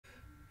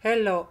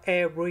Hello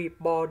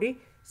everybody.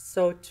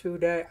 So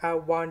today I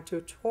want to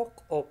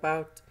talk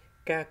about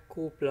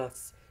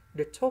calculus,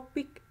 the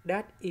topic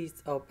that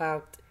is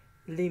about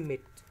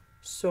limit.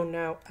 So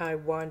now I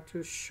want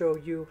to show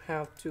you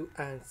how to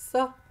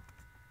answer.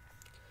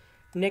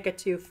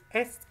 Negative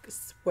s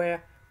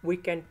squared, we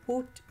can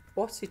put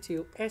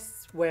positive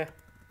s squared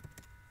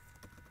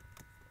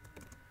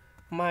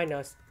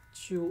minus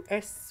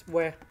 2s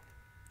squared.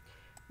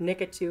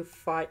 Negative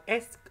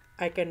 5s,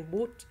 I can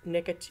put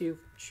negative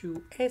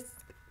 2s,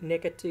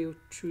 negative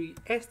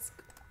 3s.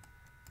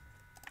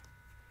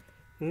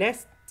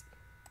 Next,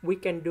 we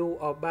can do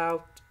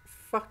about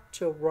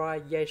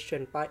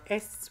factorization by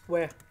s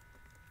squared.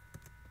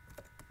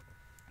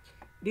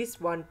 This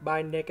one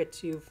by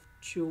negative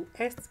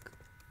 2s.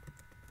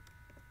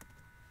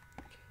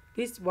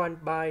 This one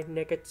by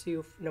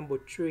negative number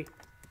 3.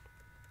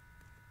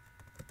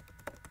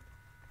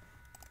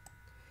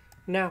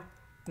 Now,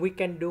 we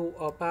can do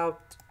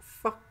about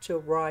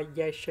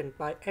factorization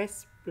by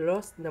s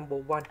plus number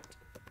 1.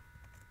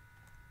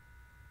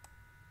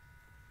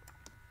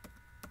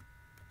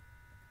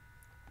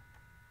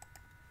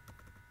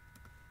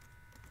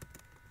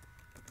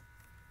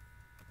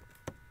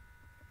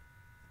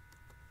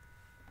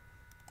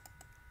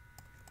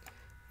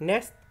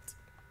 Next,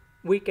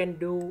 we can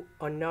do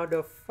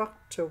another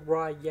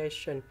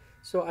factorization.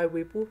 So I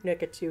will put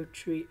negative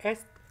 3s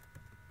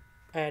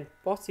and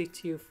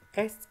positive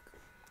s.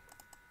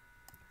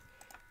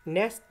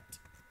 Next,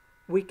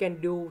 we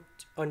can do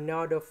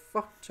another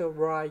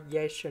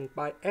factorization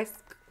by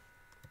s.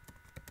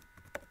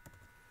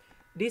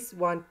 This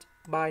one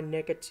by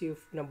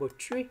negative number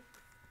 3.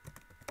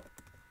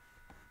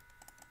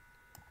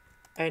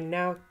 And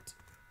now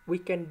we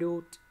can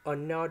do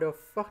another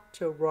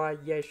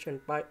factorization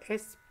by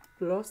s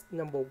plus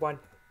number 1.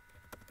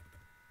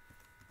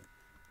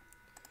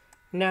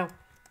 Now,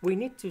 we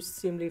need to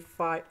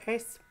simplify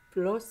s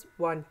plus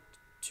 1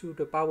 to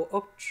the power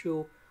of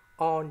 2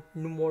 on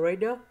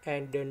numerator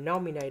and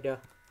denominator.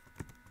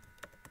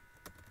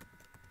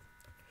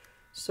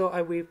 So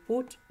I will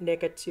put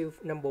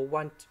negative number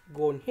 1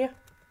 gone here.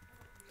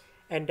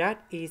 And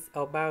that is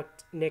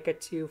about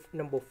negative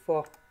number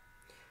 4.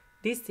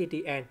 This is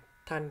the end.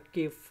 Thank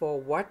you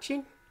for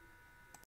watching.